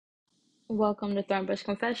Welcome to Thornbush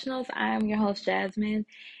Confessionals. I am your host, Jasmine,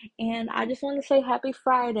 and I just want to say happy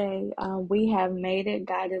Friday. We have made it.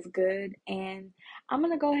 God is good, and I'm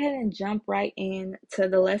going to go ahead and jump right in to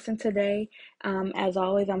the lesson today. As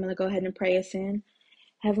always, I'm going to go ahead and pray us in.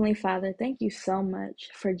 Heavenly Father, thank you so much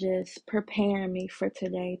for just preparing me for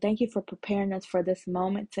today. Thank you for preparing us for this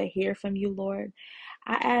moment to hear from you, Lord.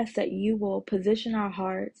 I ask that you will position our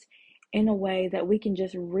hearts in a way that we can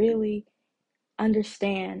just really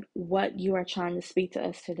understand what you are trying to speak to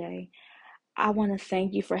us today. I want to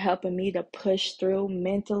thank you for helping me to push through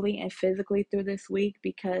mentally and physically through this week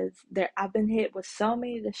because I've been hit with so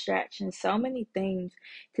many distractions, so many things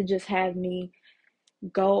to just have me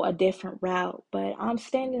go a different route. But I'm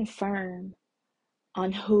standing firm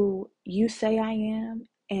on who you say I am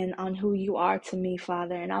and on who you are to me,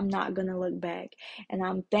 Father, and I'm not going to look back. And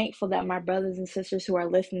I'm thankful that my brothers and sisters who are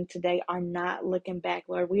listening today are not looking back,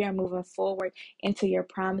 Lord. We are moving forward into your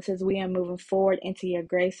promises. We are moving forward into your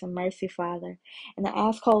grace and mercy, Father. And I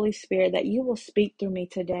ask, Holy Spirit, that you will speak through me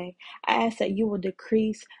today. I ask that you will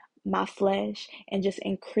decrease my flesh and just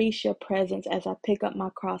increase your presence as I pick up my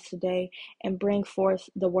cross today and bring forth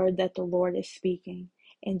the word that the Lord is speaking.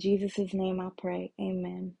 In Jesus' name I pray.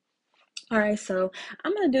 Amen. All right, so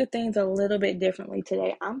I'm going to do things a little bit differently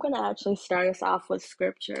today. I'm going to actually start us off with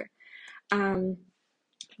scripture. Um,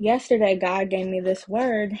 Yesterday, God gave me this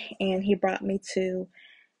word and he brought me to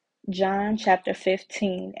John chapter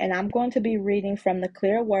 15. And I'm going to be reading from the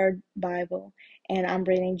Clear Word Bible. And I'm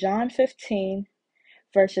reading John 15,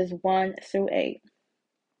 verses 1 through 8.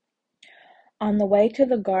 On the way to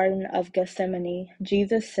the Garden of Gethsemane,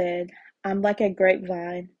 Jesus said, I'm like a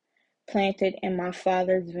grapevine planted in my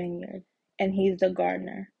Father's vineyard, and he's the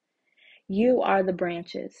gardener. You are the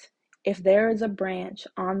branches. If there is a branch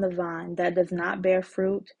on the vine that does not bear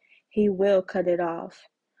fruit, he will cut it off.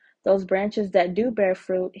 Those branches that do bear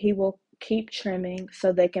fruit, he will keep trimming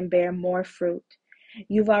so they can bear more fruit.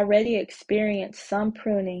 You've already experienced some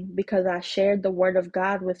pruning because I shared the word of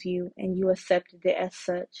God with you and you accepted it as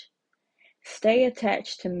such. Stay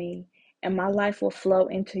attached to me, and my life will flow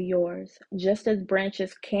into yours. Just as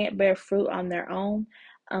branches can't bear fruit on their own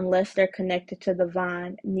unless they're connected to the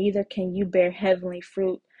vine, neither can you bear heavenly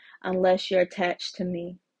fruit unless you're attached to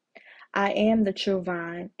me. I am the true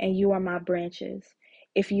vine, and you are my branches.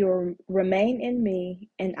 If you remain in me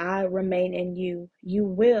and I remain in you, you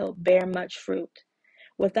will bear much fruit.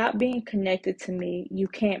 Without being connected to me, you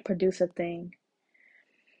can't produce a thing.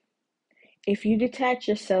 If you detach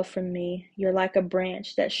yourself from me, you're like a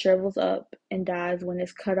branch that shrivels up and dies when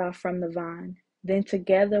it's cut off from the vine. Then,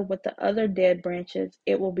 together with the other dead branches,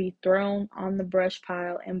 it will be thrown on the brush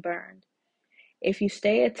pile and burned. If you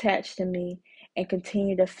stay attached to me and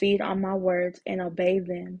continue to feed on my words and obey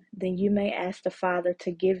them, then you may ask the Father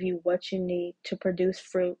to give you what you need to produce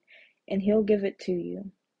fruit, and He'll give it to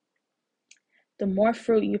you. The more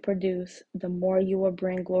fruit you produce, the more you will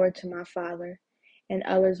bring glory to my Father, and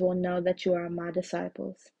others will know that you are my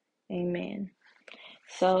disciples. Amen.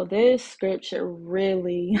 So this scripture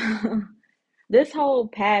really, this whole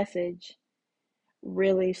passage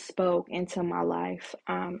really spoke into my life.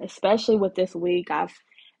 Especially with this week, I've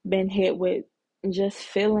been hit with just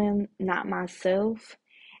feeling not myself,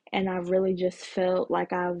 and I've really just felt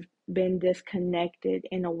like I've been disconnected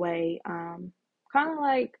in a way. Kind of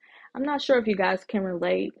like, I'm not sure if you guys can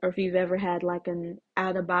relate or if you've ever had like an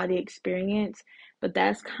out of body experience, but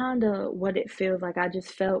that's kind of what it feels like. I just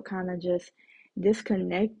felt kind of just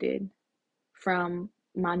disconnected from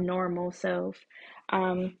my normal self.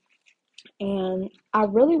 Um, and I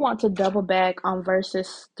really want to double back on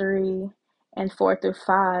verses 3 and 4 through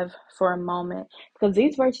 5 for a moment because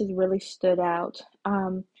these verses really stood out.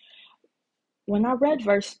 When I read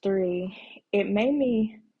verse 3, it made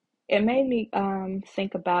me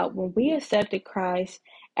think about when we accepted Christ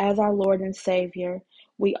as our Lord and Savior,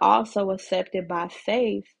 we also accepted by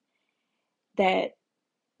faith that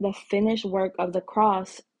the finished work of the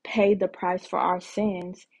cross paid the price for our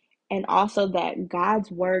sins, and also that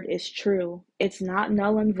God's word is true. It's not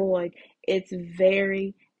null and void. It's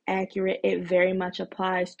very accurate. It very much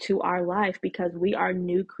applies to our life because we are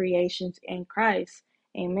new creations in Christ.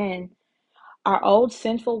 Amen. Our old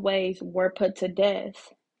sinful ways were put to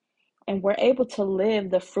death, and we're able to live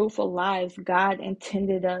the fruitful lives God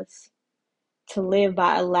intended us to live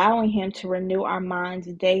by allowing Him to renew our minds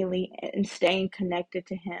daily and staying connected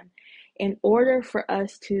to Him. In order for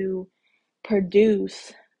us to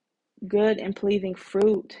produce good and pleasing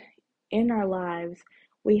fruit in our lives,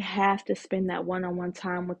 we have to spend that one-on-one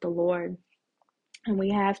time with the Lord. And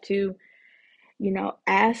we have to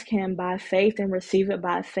ask Him by faith and receive it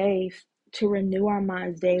by faith to renew our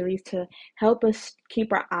minds daily, to help us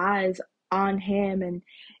keep our eyes on Him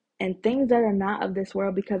and things that are not of this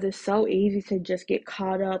world, because it's so easy to just get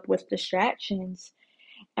caught up with distractions.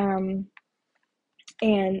 Um,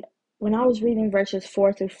 and when I was reading verses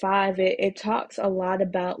 4 through 5, it talks a lot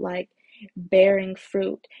about like bearing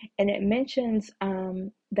fruit, and it mentions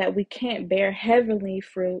that we can't bear heavenly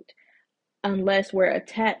fruit unless we're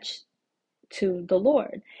attached to the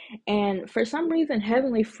Lord. And for some reason,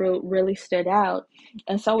 heavenly fruit really stood out.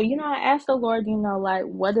 And so, I asked the Lord, like,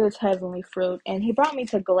 what is heavenly fruit? And He brought me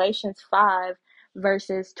to Galatians 5,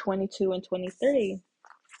 verses 22 and 23.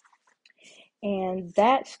 And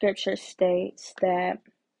that scripture states that,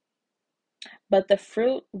 but the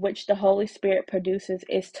fruit which the Holy Spirit produces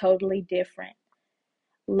is totally different: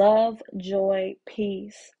 love, joy,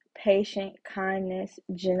 peace, patience, kindness,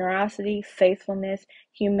 generosity, faithfulness,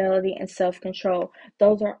 humility, and self-control.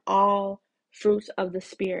 Those are all fruits of the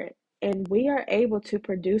Spirit. And we are able to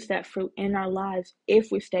produce that fruit in our lives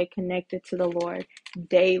if we stay connected to the Lord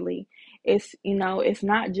daily. It's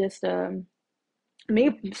not just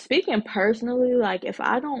me speaking personally. Like, if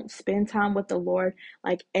I don't spend time with the Lord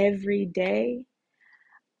like every day,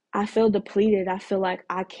 I feel depleted. I feel like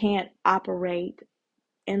I can't operate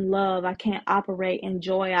in love. I can't operate in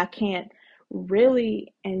joy. I can't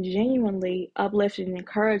really and genuinely uplift and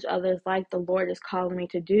encourage others like the Lord is calling me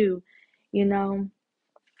to do, you know.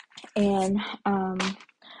 And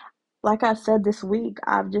like I said, this week,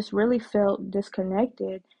 I've just really felt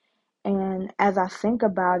disconnected. And as I think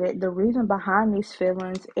about it, the reason behind these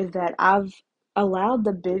feelings is that I've allowed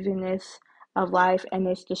the busyness of life and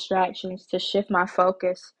its distractions to shift my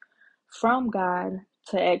focus from God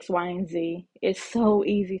to X, Y, and Z. It's so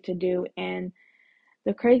easy to do. And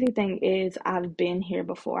the crazy thing is, I've been here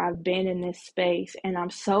before. I've been in this space, and I'm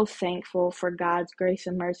so thankful for God's grace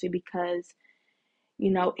and mercy because,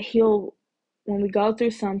 when we go through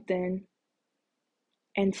something,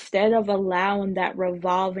 instead of allowing that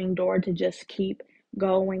revolving door to just keep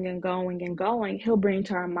going and going and going, He'll bring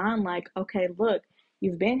to our mind, like, okay, look,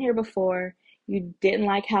 you've been here before. You didn't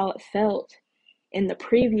like how it felt in the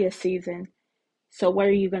previous season. So what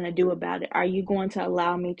are you going to do about it? Are you going to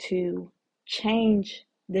allow me to change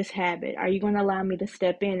this habit? Are you going to allow me to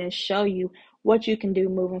step in and show you what you can do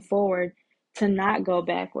moving forward to not go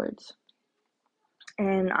backwards?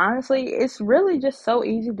 And honestly, it's really just so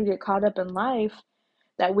easy to get caught up in life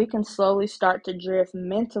that we can slowly start to drift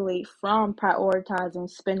mentally from prioritizing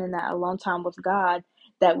spending that alone time with God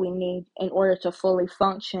that we need in order to fully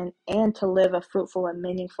function and to live a fruitful and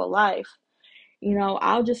meaningful life.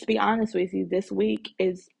 I'll just be honest with you. This week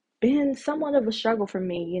has been somewhat of a struggle for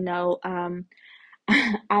me.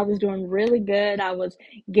 I was doing really good. I was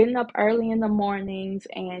getting up early in the mornings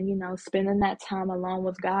and, spending that time alone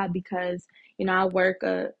with God because, I work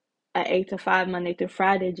a 8 to 5 Monday through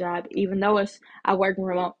Friday job. Even though I work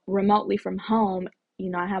remotely from home,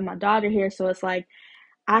 I have my daughter here. So it's like,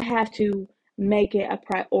 I have to make it a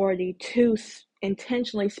priority to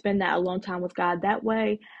intentionally spend that alone time with God. That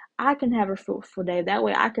way, I can have a fruitful day. That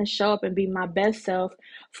way, I can show up and be my best self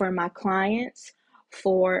for my clients,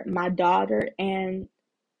 for my daughter, and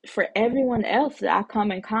for everyone else that I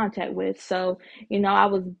come in contact with. So, I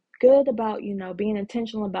was good about, being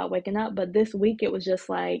intentional about waking up. But this week, it was just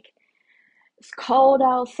like, it's cold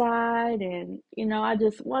outside, and I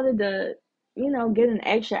just wanted to get an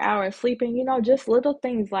extra hour of sleeping, just little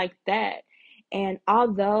things like that. And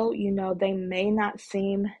although they may not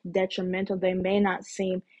seem detrimental, they may not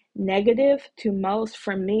seem negative to most,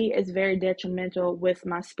 for me it's very detrimental with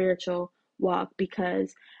my spiritual walk,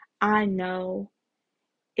 because I know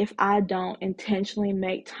if I don't intentionally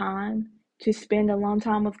make time to spend a long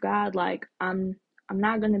time with God, like I'm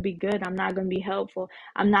not going to be good. I'm not going to be helpful.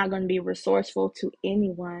 I'm not going to be resourceful to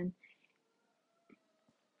anyone.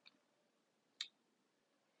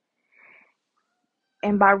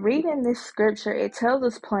 And by reading this scripture, it tells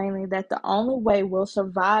us plainly that the only way we'll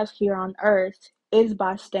survive here on earth is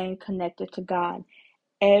by staying connected to God.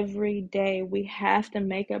 Every day we have to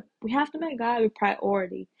make God a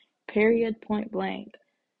priority. Period, point blank.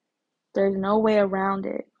 There's no way around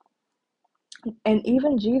it. And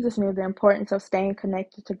even Jesus knew the importance of staying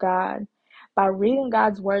connected to God. By reading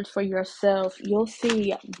God's words for yourself, you'll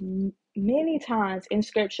see many times in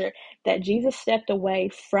scripture that Jesus stepped away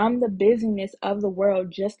from the busyness of the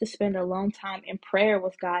world just to spend a long time in prayer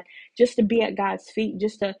with God, just to be at God's feet,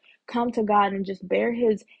 just to come to God and just bear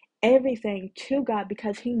his everything to God,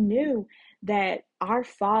 because he knew that our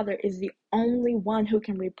Father is the only one who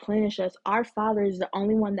can replenish us. Our Father is the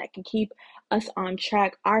only one that can keep us on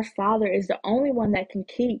track. Our Father is the only one that can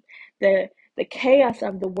keep the chaos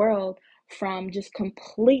of the world from just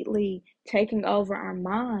completely taking over our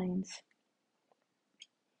minds.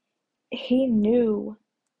 he knew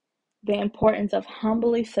the importance of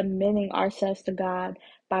humbly submitting ourselves to God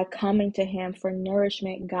by coming to him for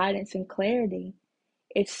nourishment, guidance, and clarity.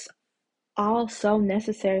 It's all so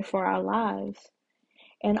necessary for our lives.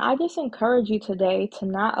 And I just encourage you today to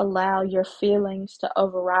not allow your feelings to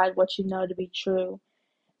override what you know to be true.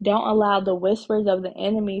 Don't allow the whispers of the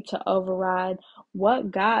enemy to override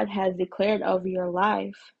what God has declared over your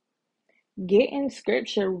life. Get in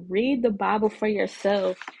scripture, read the Bible for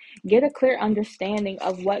yourself. Get a clear understanding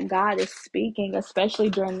of what God is speaking, especially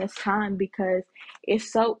during this time, because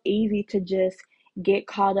it's so easy to just get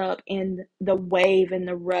caught up in the wave and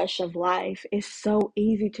the rush of life. It's so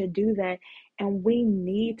easy to do that. And we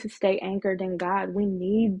need to stay anchored in God. We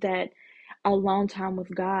need that alone time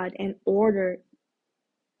with God in order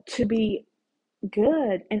to be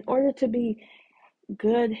good, in order to be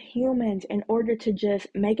good humans, in order to just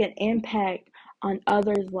make an impact on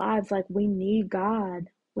others' lives. Like, we need God.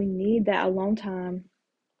 We need that alone time.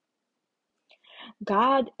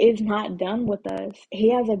 God is not done with us.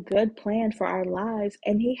 He has a good plan for our lives,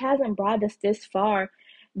 and He hasn't brought us this far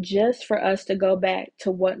just for us to go back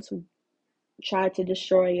to what's tried to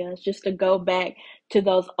destroy us, just to go back to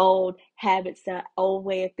those old habits, that old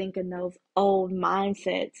way of thinking, those old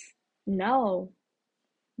mindsets. No,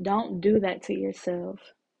 don't do that to yourself.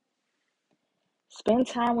 Spend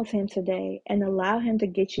time with him today and allow him to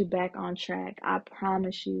get you back on track. I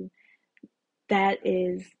promise you, that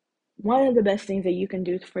is one of the best things that you can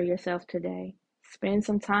do for yourself today. Spend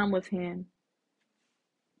some time with him.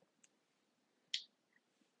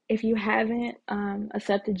 If you haven't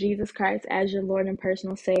accepted Jesus Christ as your Lord and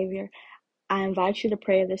personal Savior, I invite you to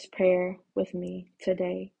pray this prayer with me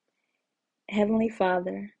today. Heavenly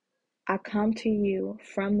Father, I come to you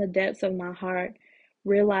from the depths of my heart,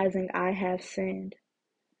 realizing I have sinned.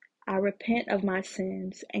 I repent of my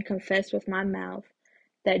sins and confess with my mouth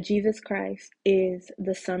that Jesus Christ is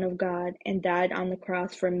the Son of God and died on the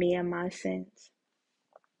cross for me and my sins.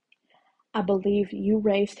 I believe you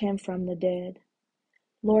raised him from the dead.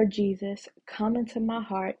 Lord Jesus, come into my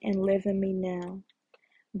heart and live in me now.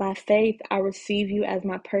 By faith, I receive you as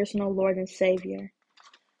my personal Lord and Savior.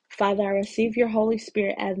 Father, I receive your Holy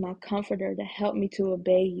Spirit as my comforter to help me to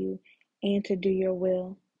obey you and to do your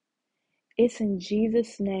will. It's in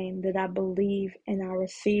Jesus' name that I believe and I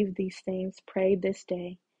receive these things prayed this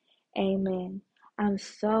day. Amen. I'm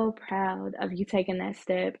so proud of you taking that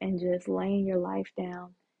step and just laying your life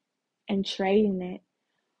down and trading it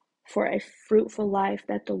for a fruitful life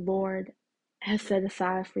that the Lord has set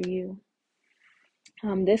aside for you.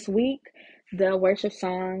 This week, the worship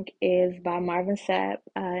song is by Marvin Sapp,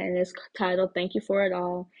 and it's titled Thank You for It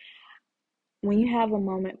All. When you have a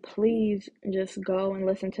moment, please just go and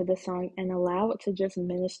listen to the song and allow it to just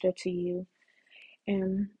minister to you.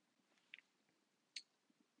 And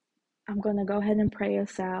I'm going to go ahead and pray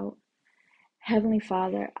us out. Heavenly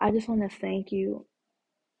Father, I just want to thank you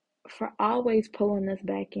for always pulling us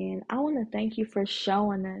back in. I want to thank you for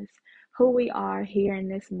showing us who we are here in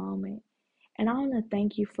this moment. And I want to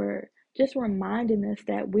thank you for just reminding us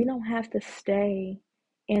that we don't have to stay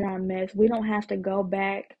in our mess. We don't have to go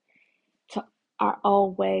back to our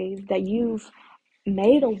old ways, that you've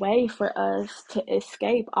made a way for us to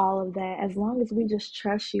escape all of that as long as we just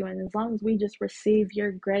trust you and as long as we just receive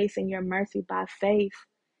your grace and your mercy by faith.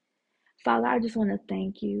 Father, I just want to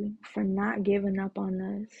thank you for not giving up on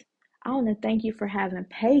us. I want to thank you for having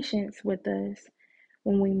patience with us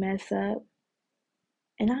when we mess up.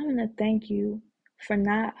 And I want to thank you for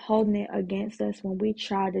not holding it against us when we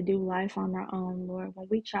try to do life on our own, Lord, when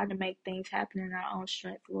we try to make things happen in our own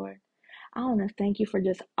strength, Lord. I want to thank you for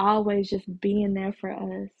just always just being there for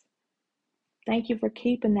us. Thank you for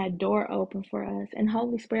keeping that door open for us. And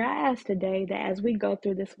Holy Spirit, I ask today that as we go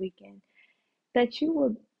through this weekend, that you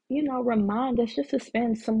will, remind us just to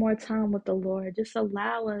spend some more time with the Lord. Just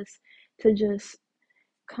allow us to just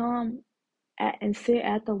come and sit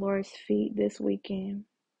at the Lord's feet this weekend.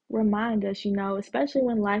 Remind us, especially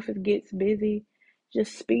when life gets busy,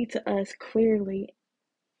 just speak to us clearly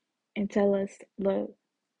and tell us, look,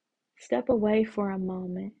 step away for a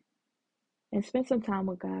moment and spend some time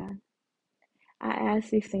with God. I ask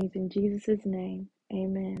these things in Jesus' name.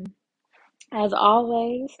 Amen. As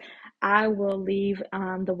always, I will leave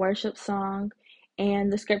the worship song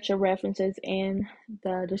and the scripture references in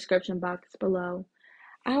the description box below.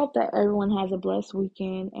 I hope that everyone has a blessed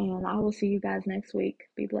weekend, and I will see you guys next week.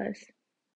 Be blessed.